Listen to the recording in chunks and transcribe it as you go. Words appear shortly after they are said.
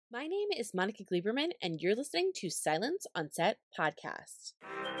My name is Monica Gleiberman, and you're listening to Silence on Set podcast.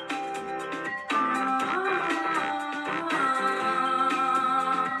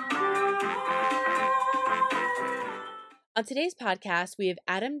 On today's podcast, we have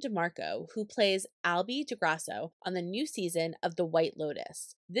Adam DiMarco, who plays Albie DeGrasso on the new season of The White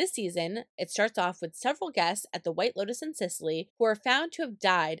Lotus. This season, it starts off with several guests at the White Lotus in Sicily who are found to have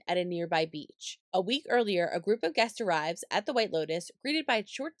died at a nearby beach. A week earlier, a group of guests arrives at the White Lotus, greeted by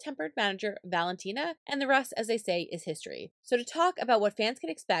short-tempered manager Valentina, and the rest, as they say, is history. So to talk about what fans can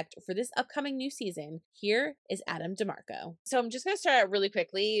expect for this upcoming new season, here is Adam DiMarco. So I'm just going to start out really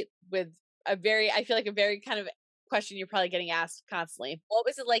quickly with a very kind of question you're probably getting asked constantly. What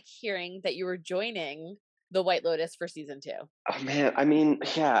was it like hearing that you were joining the White Lotus for season 2? Oh man, I mean,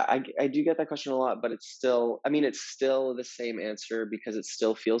 yeah, I do get that question a lot, but it's still the same answer because it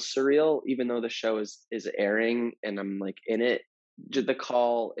still feels surreal, even though the show is airing and I'm like in it. The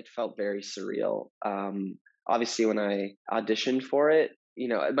call, it felt very surreal. Obviously, when I auditioned for it,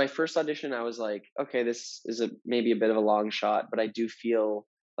 my first audition, I was like, okay, this is maybe a bit of a long shot, but I do feel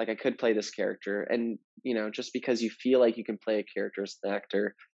like I could play this character. And just because you feel like you can play a character as an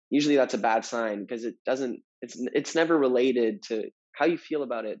actor, usually that's a bad sign because it's never related to how you feel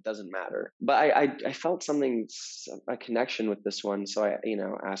about it. Doesn't matter. But I felt a connection with this one. So I,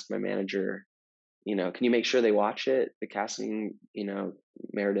 asked my manager, can you make sure they watch it? The casting,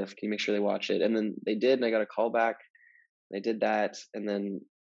 Meredith, can you make sure they watch it? And then they did, and I got a call back. They did that. And then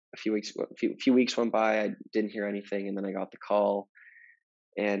a few weeks went by. I didn't hear anything. And then I got the call,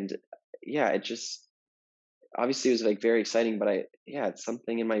 and yeah, it just, obviously it was like very exciting, but it's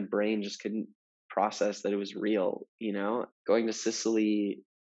something in my brain just couldn't process that it was real, going to Sicily.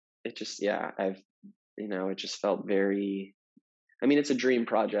 It just, it just felt very, it's a dream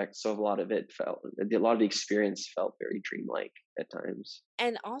project. So a lot of the experience felt very dreamlike at times.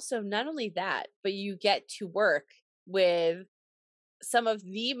 And also not only that, but you get to work with some of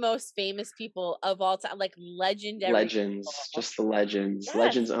the most famous people of all time, like legendary legends, people. Just the legends, yes.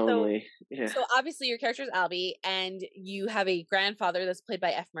 Legends only. So obviously your character is Albie, and you have a grandfather that's played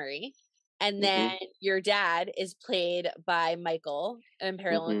by F. Murray. And then your dad is played by Michael, and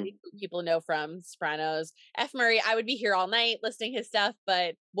apparently people know from Sopranos. F. Murray, I would be here all night listening his stuff,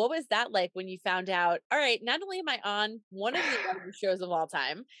 but what was that like when you found out, all right, not only am I on one of the largest shows of all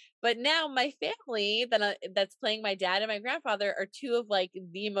time, but now my family that's playing my dad and my grandfather are two of like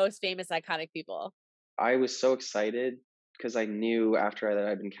the most famous, iconic people. I was so excited because I knew after that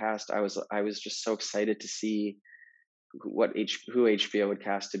I'd been cast, I was just so excited to see who HBO would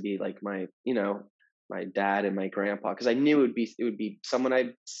cast to be like my dad and my grandpa, because I knew it would be someone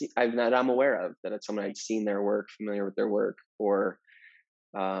that I'm aware of, that it's someone I'd seen their work, familiar with their work, or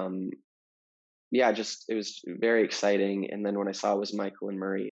just, it was very exciting. And then when I saw it was Michael and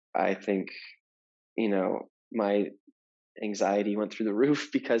Murray, I think my anxiety went through the roof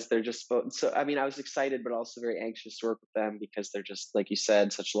because they're just so, I was excited but also very anxious to work with them because they're just, like you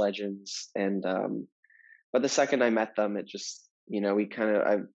said, such legends. And but the second I met them, it just,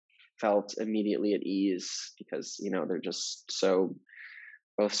 I felt immediately at ease because, they're just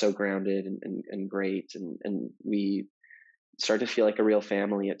both so grounded and great. And we started to feel like a real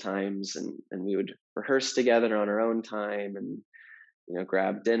family at times. And we would rehearse together on our own time and,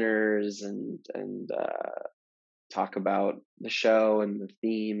 grab dinners and talk about the show and the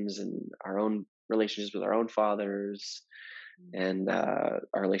themes and our own relationships with our own fathers, and our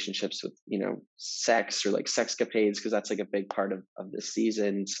relationships with sex, or like sexcapades, because that's like a big part of this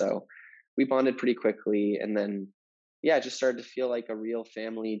season. So we bonded pretty quickly, and then it just started to feel like a real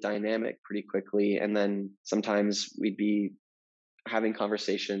family dynamic pretty quickly. And then sometimes we'd be having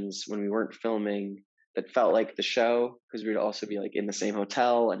conversations when we weren't filming that felt like the show, because we'd also be like in the same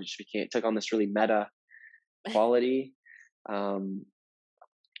hotel, and it just took on this really meta quality.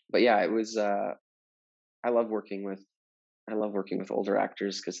 But yeah, it was I love working with older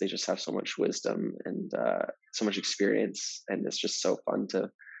actors because they just have so much wisdom and so much experience, and it's just so fun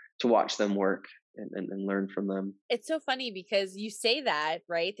to watch them work and learn from them. It's so funny because you say that,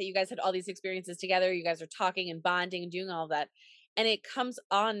 right? That you guys had all these experiences together, you guys are talking and bonding and doing all of that, and it comes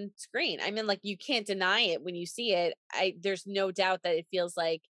on screen. Like, you can't deny it when you see it. There's no doubt that it feels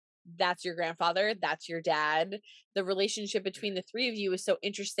like that's your grandfather, that's your dad. The relationship between the three of you is so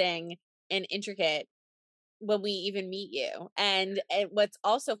interesting and intricate when we even meet you. And what's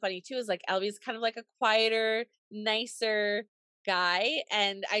also funny too is like Albie's kind of like a quieter, nicer guy,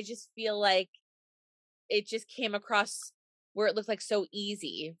 and I just feel like it just came across where it looked like so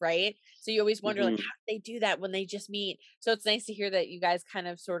easy, right? So you always wonder like how they do that when they just meet. So it's nice to hear that you guys kind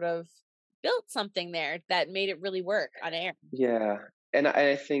of sort of built something there that made it really work on air. Yeah.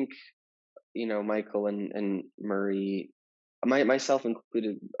 I think, Michael and Murray, myself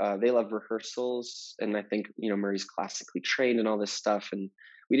included, they love rehearsals, and I think Murray's classically trained and all this stuff, and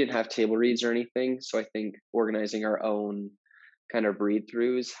we didn't have table reads or anything, so I think organizing our own kind of read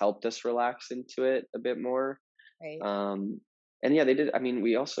throughs helped us relax into it a bit more. Right. Um, and yeah, they did. I mean,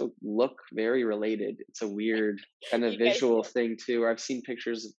 we also look very related. It's a weird kind of You guys visual do. thing too. Where I've seen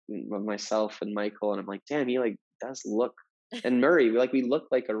pictures of myself and Michael, and I'm like, damn, he like does look. And Murray, we look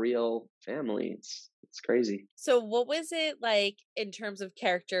like a real family. It's crazy. So what was it like in terms of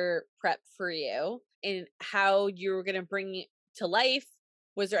character prep for you and how you were going to bring it to life?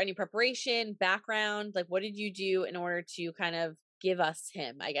 Was there any preparation, background? Like what did you do in order to kind of give us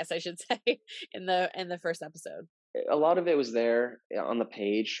him, I guess I should say, in the first episode? A lot of it was there on the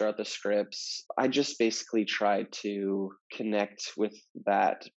page throughout the scripts. I just basically tried to connect with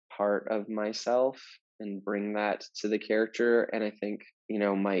that part of myself and bring that to the character. And I think,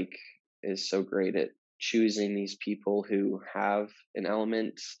 Mike is so great at choosing these people who have an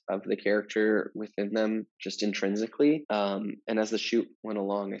element of the character within them just intrinsically. And as the shoot went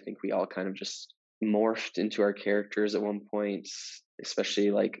along, I think we all kind of just morphed into our characters at one point, especially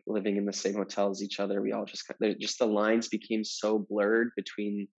like living in the same hotel as each other. We all just the lines became so blurred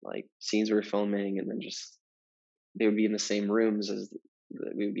between like scenes we were filming, and then just they would be in the same rooms as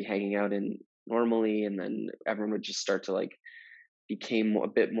we would be hanging out in normally, and then everyone would just start to like became a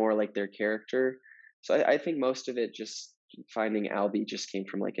bit more like their character. So I think most of it, just finding Albie, just came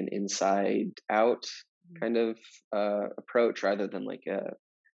from like an inside out Mhm. kind of approach rather than like a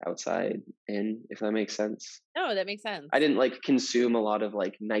outside in, if that makes sense. No, that makes I sense. didn't like consume a lot of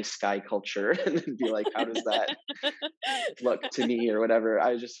like nice guy culture and then be like, how does that look to me or whatever.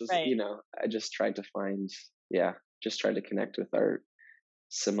 I just was, Right. I just tried to find, yeah, just tried to connect with our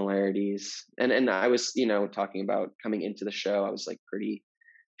similarities. And I was, talking about coming into the show, I was like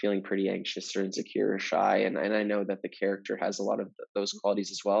feeling pretty anxious or insecure or shy. And I know that the character has a lot of those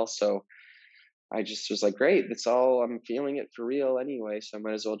qualities as well. So I just was like, great, that's all, I'm feeling it for real anyway. So I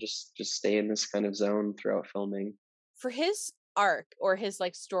might as well just stay in this kind of zone throughout filming. For his arc or his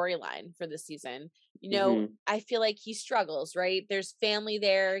like storyline for this season, Hmm. I feel like he struggles, right? There's family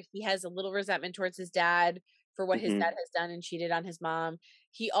there. He has a little resentment towards his dad for what his dad Hmm. has done and cheated on his mom.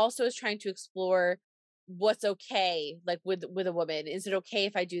 He also is trying to explore what's okay like with a woman. Is it okay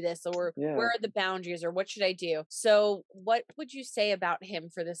if I do this, or where Yeah. are the boundaries, or what should I do? So what would you say about him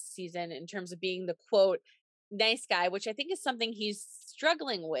for this season in terms of being the quote nice guy, which I think is something he's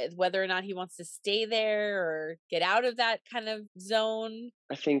struggling with, whether or not he wants to stay there or get out of that kind of zone.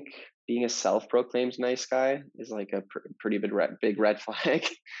 I think being a self-proclaimed nice guy is like a pretty big red flag.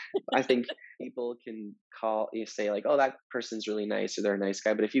 I think people can say like, "Oh, that person's really nice," or "They're a nice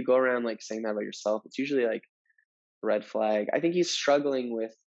guy," but if you go around like saying that about yourself, it's usually like red flag. I think he's struggling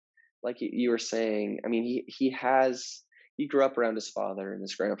with, like you were saying. I mean, he grew up around his father and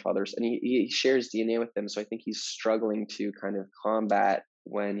his grandfathers, and he shares DNA with them. So I think he's struggling to kind of combat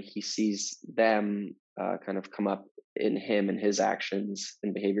when he sees them kind of come up in him and his actions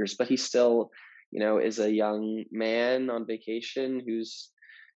and behaviors. But he still, is a young man on vacation who's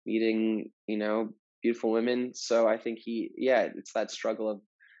meeting, beautiful women. So I think yeah, it's that struggle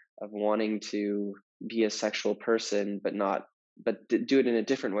of wanting to be a sexual person, but not, do it in a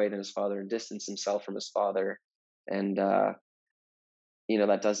different way than his father and distance himself from his father. And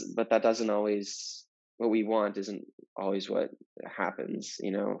that doesn't always, what we want isn't always what happens.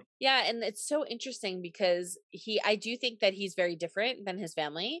 Yeah, and it's so interesting because I do think that he's very different than his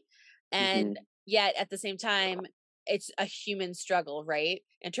family, and Hmm. yet at the same time, it's a human struggle, right?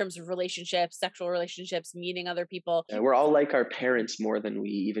 In terms of relationships, sexual relationships, meeting other people. We're all like our parents more than we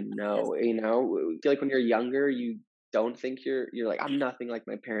even Yes. know. I feel like when you're younger, you don't think you're like, I'm nothing like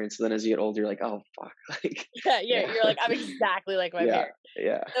my parents. And then as you get older, you're like, oh fuck. Like, Yeah, yeah. you're like, I'm exactly like my Yeah. parents.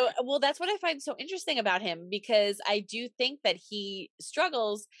 Yeah. So, well, that's what I find so interesting about him because I do think that he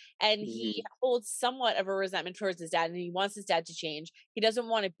struggles and he Hmm. holds somewhat of a resentment towards his dad and he wants his dad to change. He doesn't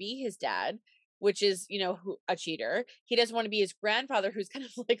want to be his dad, which is, a cheater. He doesn't want to be his grandfather who's kind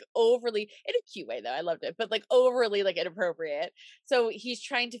of like overly in a cute way though. I loved it, but like overly like inappropriate. So he's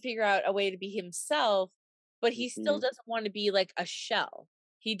trying to figure out a way to be himself, but he still Hmm. doesn't want to be like a shell.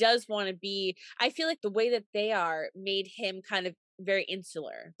 He does want to be, I feel like the way that they are made him kind of very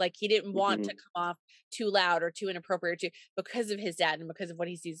insular. Like he didn't want to Hmm. come off too loud or too inappropriate because of his dad and because of what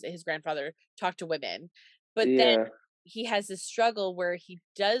he sees his grandfather talk to women. But then Yeah. he has this struggle where he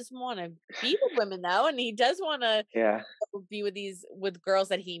does want to be with women though, and he does want to Yeah. be with girls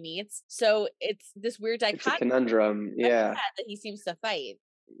that he meets. So it's this weird It's a dichotomy conundrum. that Yeah. he seems to fight.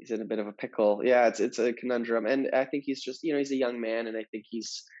 he's in a bit of a pickle. Yeah, it's a conundrum, and I think he's just, he's a young man, and I think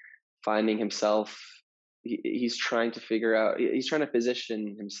he's finding himself. He's trying to figure out. He's trying to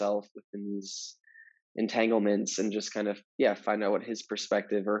position himself within these entanglements and just kind of, yeah, find out what his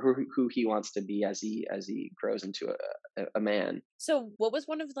perspective or who he wants to be as he grows into a man. So, what was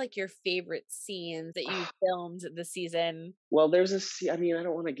one of like your favorite scenes that you filmed this season? Well, there's a scene. I mean, I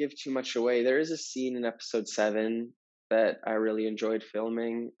don't want to give too much away. There is a scene in episode 7 that I really enjoyed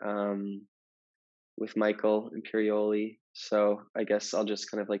filming, with Michael Imperioli. So I guess I'll just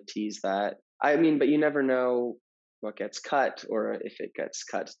kind of like tease that. I mean, but you never know what gets cut or if it gets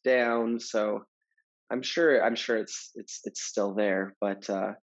cut down. So I'm sure it's still there. But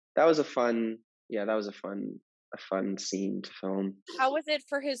that was a fun, yeah, that was a fun scene to film. How was it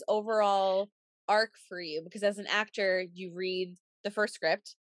for his overall arc for you? Because as an actor, you read the first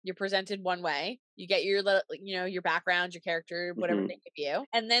script, you're presented one way, you get your your background, your character, whatever Hmm. they give you,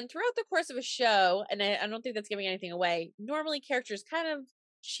 and then throughout the course of a show, and I don't think that's giving anything away. Normally, characters kind of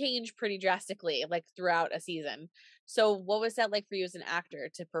change pretty drastically, like throughout a season. So, what was that like for you as an actor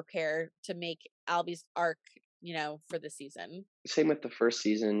to prepare to make Albie's arc, for the season? Same with the first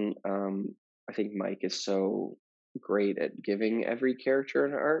season. I think Mike is so great at giving every character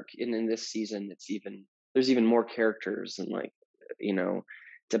an arc, and in this season, there's even more characters, and like, you know,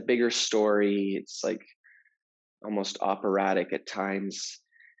 it's a bigger story. It's like almost operatic at times,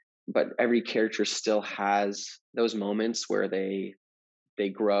 but every character still has those moments where they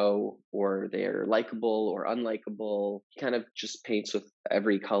grow or they're likable or unlikable. He kind of just paints with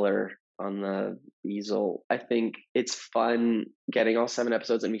every color on the easel. I think it's fun getting all 7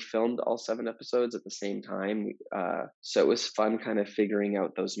 episodes, and we filmed all 7 episodes at the same time. So it was fun kind of figuring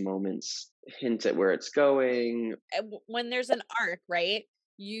out those moments, hint at where it's going. When there's an arc, right?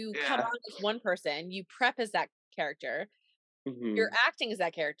 You come Yeah. on as one person, you prep as that character, you're Hmm. acting as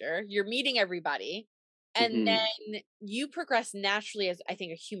that character, you're meeting everybody, and Hmm. then you progress naturally as I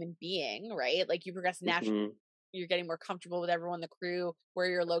think a human being, right? Like you progress naturally, Hmm. you're getting more comfortable with everyone, the crew, where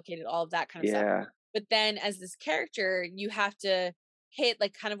you're located, all of that kind of stuff. Yeah. But then as this character, you have to hit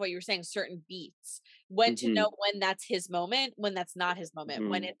like kind of what you were saying, certain beats. When to Hmm. know when that's his moment, when that's not his moment,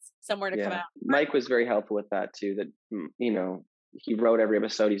 when Hmm. it's somewhere to come Yeah, out. Mike was very helpful with that too. That, he wrote every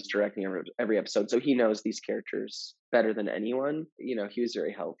episode, he's directing every episode, so he knows these characters better than anyone. He was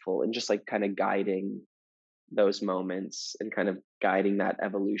very helpful and just like kind of guiding those moments and kind of guiding that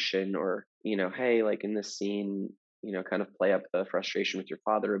evolution, or hey, like in this scene, kind of play up the frustration with your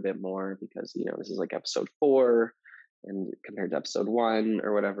father a bit more because this is like episode 4 and compared to episode 1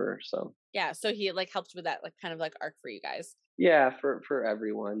 or whatever. So Yeah, so he like helped with that like kind of like arc for you guys. yeah, for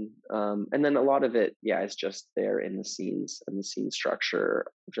everyone, and then a lot of it, yeah, is just there in the scenes and the scene structure,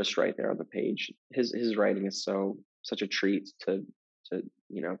 just right there on the page. His writing is such a treat to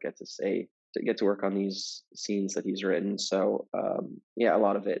get to say to get to work on these scenes that he's written. So yeah, a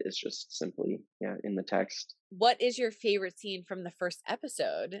lot of it is just simply, yeah, in the text. What is your favorite scene from the first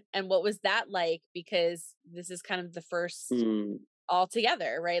episode? And what was that like? Because this is kind of the first Mm, all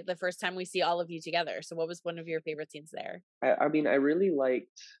together, right? The first time we see all of you together. So what was one of your favorite scenes there? I mean, I really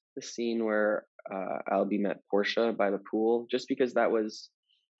liked the scene where Albie met Portia by the pool, just because that was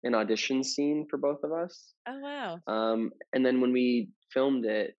an audition scene for both of us. Oh wow. And then when we filmed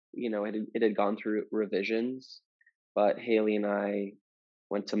it, it had gone through revisions, but Haley and I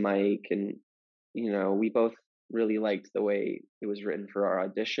went to Mike, and we both really liked the way it was written for our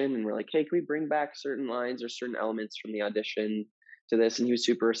audition, and we're like, hey, can we bring back certain lines or certain elements from the audition to this? And he was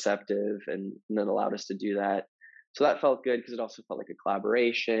super receptive, and then allowed us to do that. So that felt good because it also felt like a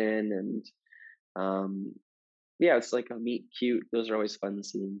collaboration, and um, yeah, it's like a meet cute. Those are always fun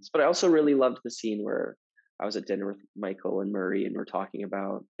scenes. But I also really loved the scene where I was at dinner with Michael and Murray, and we're talking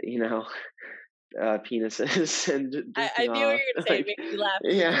about, penises and I jerking knew what you off. were gonna say. It Like, makes me laugh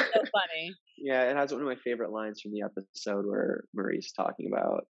because it's yeah, so funny. yeah. It has one of my favorite lines from the episode where Murray's talking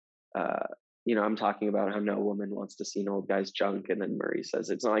about, uh, I'm talking about how no woman wants to see an old guy's junk, and then Murray says,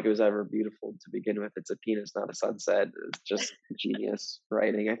 "It's not like it was ever beautiful to begin with. It's a penis, not a sunset." It's just genius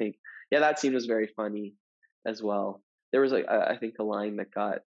writing, I think. Yeah, that scene was very funny as well. There was I think a line that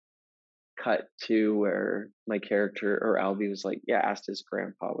got cut to where my character or Albie was like, yeah, asked his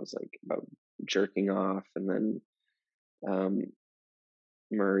grandpa was like about jerking off, and then um,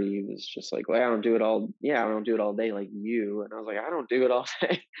 Murray was just like, well, I don't do it all. Yeah, I don't do it all day like you. And I was like, I don't do it all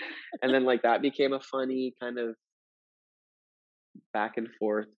day. And then like that became a funny kind of back and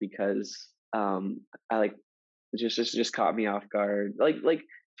forth because I like just caught me off guard. Like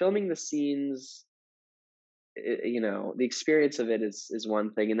filming the scenes, the experience of it is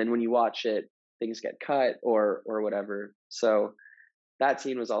one thing, and then when you watch it, things get cut or whatever. So that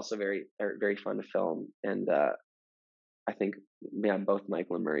scene was also very fun to film, and I think, yeah, both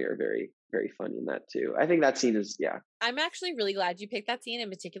Michael and Murray are very funny in that too. I think that scene is, yeah. I'm actually really glad you picked that scene in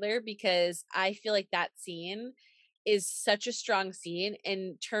particular because I feel like that scene is such a strong scene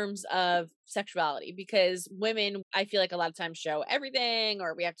in terms of sexuality because women, I feel like a lot of times show everything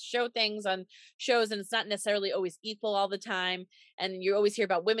or we have to show things on shows and it's not necessarily always equal all the time. And you always hear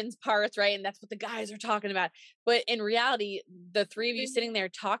about women's parts, right? And that's what the guys are talking about. But in reality, the three of you sitting there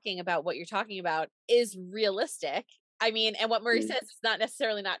talking about what you're talking about is realistic. I mean, and what Murray Mm, says is not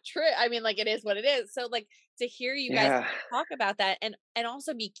necessarily not true. I mean, like it is what it is. So like to hear you guys yeah, talk about that and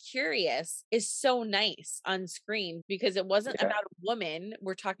also be curious is so nice on screen because it wasn't yeah, about a woman.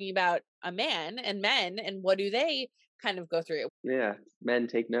 We're talking about a man and men and what do they kind of go through. yeah. Men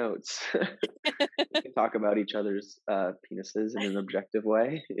take notes. We can talk about each other's penises in an objective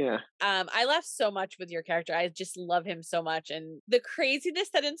way. Yeah. I laugh so much with your character. I just love him so much and the craziness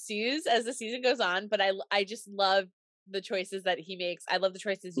that ensues as the season goes on, but I just love the choices that he makes. I love the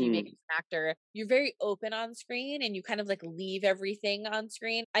choices you make Mm, as an actor. You're very open on screen and you kind of like leave everything on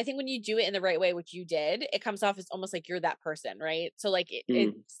screen. I think when you do it in the right way, which you did, it comes off as almost like you're that person, right? So like it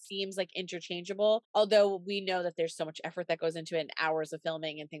mm. seems like interchangeable, although we know that there's so much effort that goes into it and hours of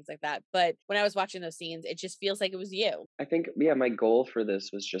filming and things like that. But when I was watching those scenes, it just feels like it was you. I think, yeah, my goal for this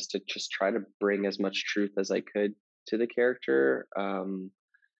was just to just try to bring as much truth as I could to the character,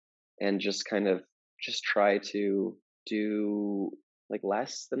 and just kind of just try to do like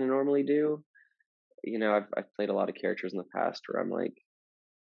less than I normally do. I've played a lot of characters in the past where I'm like,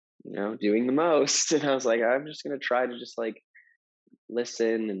 doing the most, and I was like, I'm just gonna try to just like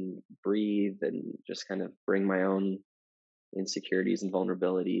listen and breathe and just kind of bring my own insecurities and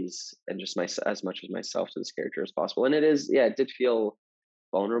vulnerabilities and just my as much as myself to this character as possible. And it is, yeah, it did feel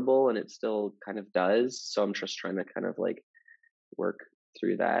vulnerable, and it still kind of does. So I'm just trying to kind of like work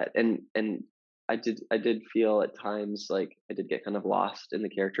through that. And I did feel at times like I did get kind of lost in the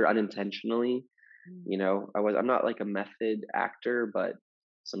character unintentionally. Mm. I'm not like a method actor, but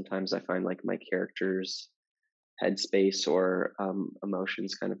sometimes I find like my character's headspace or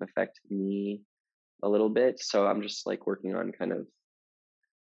emotions kind of affect me a little bit. So I'm just like working on kind of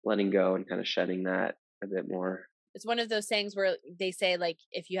letting go and kind of shedding that a bit more. It's one of those things where they say like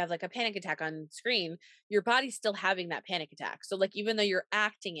if you have like a panic attack on screen, your body's still having that panic attack. So like even though you're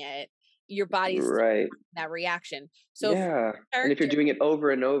acting it, your body's still Right. having that reaction. So for Yeah. And if you're character, doing it over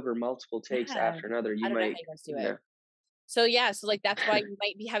and over, multiple takes yeah, after another, I you don't know how might, you guys do it. yeah. So yeah, so like that's why you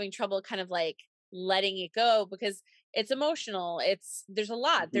might be having trouble kind of like letting it go because it's emotional. It's there's a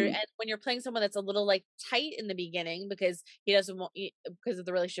lot there, Hmm. and when you're playing someone that's a little like tight in the beginning because he doesn't want because of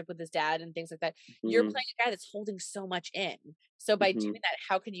the relationship with his dad and things like that, you're Hmm. playing a guy that's holding so much in. So by Hmm. doing that,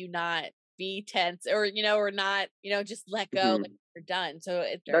 how could you not be tense or or not just let go like Hmm. you're done? So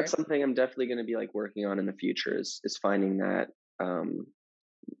it's That's something I'm definitely going to be like working on in the future is finding that, um,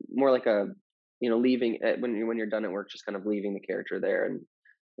 more like a, leaving it when you're done at work, just kind of leaving the character there, and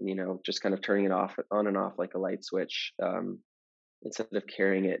just kind of turning it off on and off like a light switch, instead of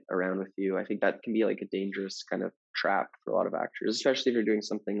carrying it around with you. I think that can be like a dangerous kind of trap for a lot of actors, especially if you're doing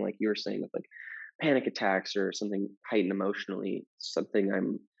something like you were saying with like panic attacks or something heightened emotionally. Something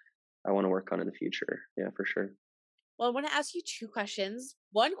I want to work on in the future. Yeah, for sure. well, I want to ask you two questions.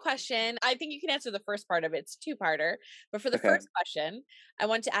 One question, I think you can answer the first part of it. It's two-parter. But for the Okay. first question, I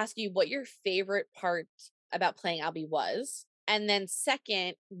want to ask you what your favorite part about playing Albie was. And then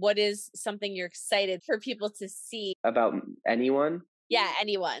second, what is something you're excited for people to see? About anyone? Yeah,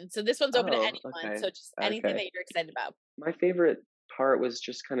 anyone. So this one's open to Oh, anyone. okay. So just anything Okay. that you're excited about. My favorite part was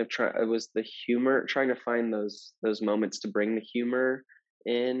just kind of it was the humor, trying to find those moments to bring the humor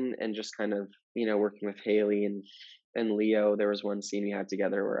in, and just kind of, working with Haley and Leo. There was one scene we had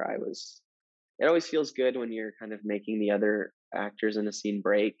together where it always feels good when you're kind of making the other actors in a scene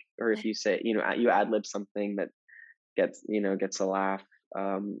break, or if you say, you ad lib something that gets a laugh.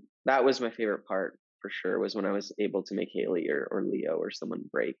 That was my favorite part for sure, was when I was able to make Haley or Leo or someone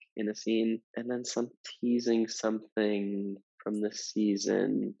break in a scene, and then some teasing something from the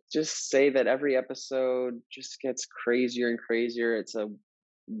season. Just say that every episode just gets crazier and crazier. It's a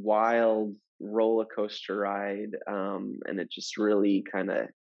wild roller coaster ride, and it just really kind of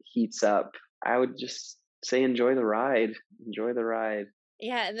heats up. I would just say enjoy the ride. Enjoy the ride.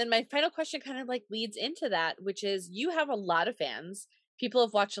 Yeah, and then my final question kind of like leads into that, which is you have a lot of fans. People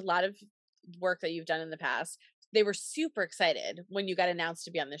have watched a lot of work that you've done in the past. they were super excited when you got announced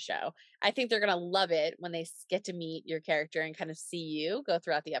to be on the show. I think they're going to love it when they get to meet your character and kind of see you go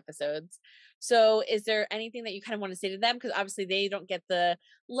throughout the episodes. So is there anything that you kind of want to say to them? Because obviously they don't get the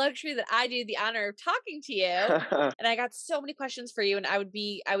luxury that I do, the honor of talking to you. And I got so many questions for you, and I would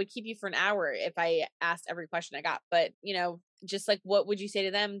keep you for an hour if I asked every question I got. But, just like, what would you say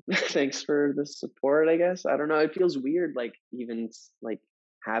to them? Thanks for the support, I guess. I don't know. It feels weird, like, even like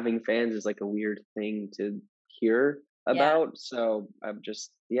having fans is like a weird thing to hear Yeah. about. So I'm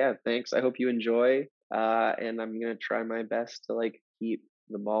just, yeah, thanks. I hope you enjoy. And I'm going to try my best to like keep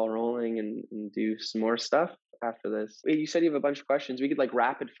the ball rolling and do some more stuff after this. Wait, you said you have a bunch of questions. We could like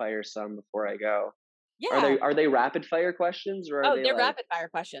rapid fire some before I go. Yeah. Are they rapid fire questions, or are Oh, they they're like, rapid fire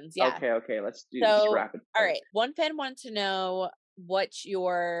questions. Yeah. okay, let's do just So, rapid all fire. right. One fan wanted to know what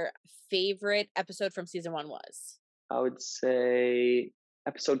your favorite episode from season 1 was. I would say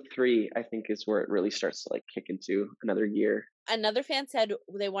episode 3, I think, is where it really starts to like kick into another gear. Another fan said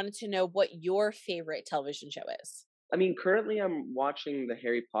they wanted to know what your favorite television show is. I mean, currently I'm watching the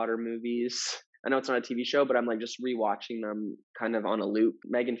Harry Potter movies. I know it's not a TV show, but I'm like just rewatching them kind of on a loop.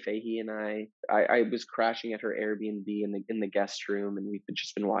 Megan Fahey and I was crashing at her Airbnb in the guest room, and we've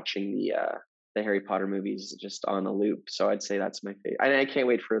just been watching the Harry Potter movies just on a loop. So I'd say that's my favorite. And I can't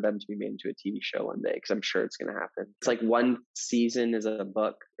wait for them to be made into a TV show one day, because I'm sure it's going to happen. It's like one season is a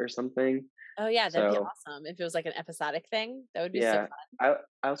book or something. Oh yeah, that'd be So awesome if it was like an episodic thing. That would be so yeah, fun.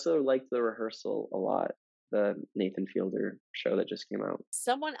 I also like The Rehearsal a lot, the Nathan Fielder show that just came out.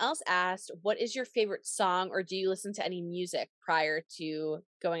 Someone else asked, what is your favorite song, or do you listen to any music prior to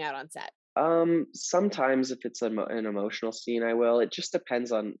going out on set? Sometimes if it's an emotional scene, I will. It just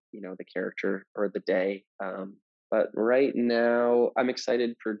depends on, the character or the day. But right now, I'm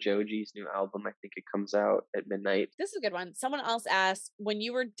excited for Joji's new album. I think it comes out at midnight. This is a good one. Someone else asked, when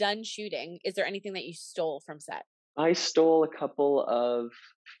you were done shooting, is there anything that you stole from set? I stole a couple of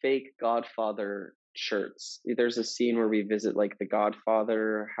fake Godfather shirts. There's a scene where we visit like the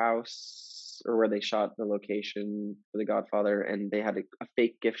Godfather house, or where they shot the location for the Godfather, and they had a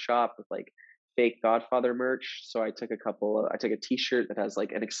fake gift shop with like fake Godfather merch. So I took I took a T-shirt that has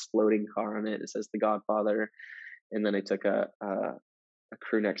like an exploding car on it. It says the Godfather, and then I took a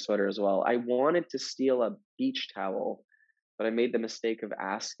crew neck sweater as well. I wanted to steal a beach towel, but I made the mistake of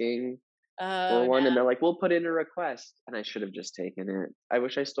asking for Oh one, and no. they're like, "We'll put in a request," and I should have just taken it. I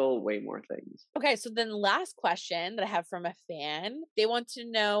wish I stole way more things. Okay, so then last question that I have from a fan. They want to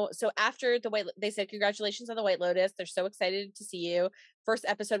know, so after they said congratulations on the White Lotus. They're so excited to see you. First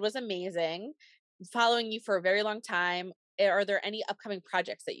episode was amazing. Following you for a very long time. Are there any upcoming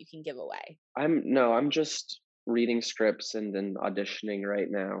projects that you can give away? I'm just reading scripts and then auditioning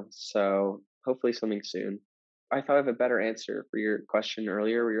right now. So hopefully something soon. I thought I have a better answer for your question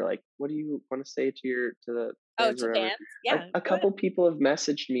earlier, where you're like, "What do you want to say to the Oh, fans to or whatever?" fans? Yeah, A go ahead. couple people have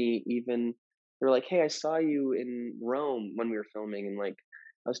messaged me. Even they're like, "Hey, I saw you in Rome when we were filming, and like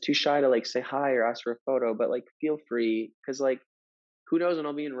I was too shy to like say hi or ask for a photo, but like feel free, because like who knows when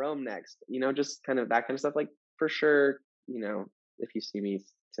I'll be in Rome next? Just kind of that kind of stuff. Like for sure, if you see me,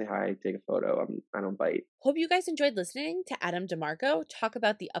 say hi, take a photo. I don't bite." Hope you guys enjoyed listening to Adam DiMarco talk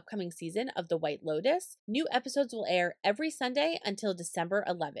about the upcoming season of The White Lotus. New episodes will air every Sunday until December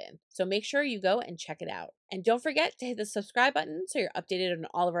 11th, so make sure you go and check it out. And don't forget to hit the subscribe button so you're updated on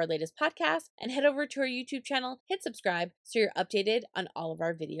all of our latest podcasts, and head over to our YouTube channel, hit subscribe so you're updated on all of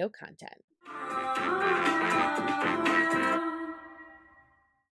our video content.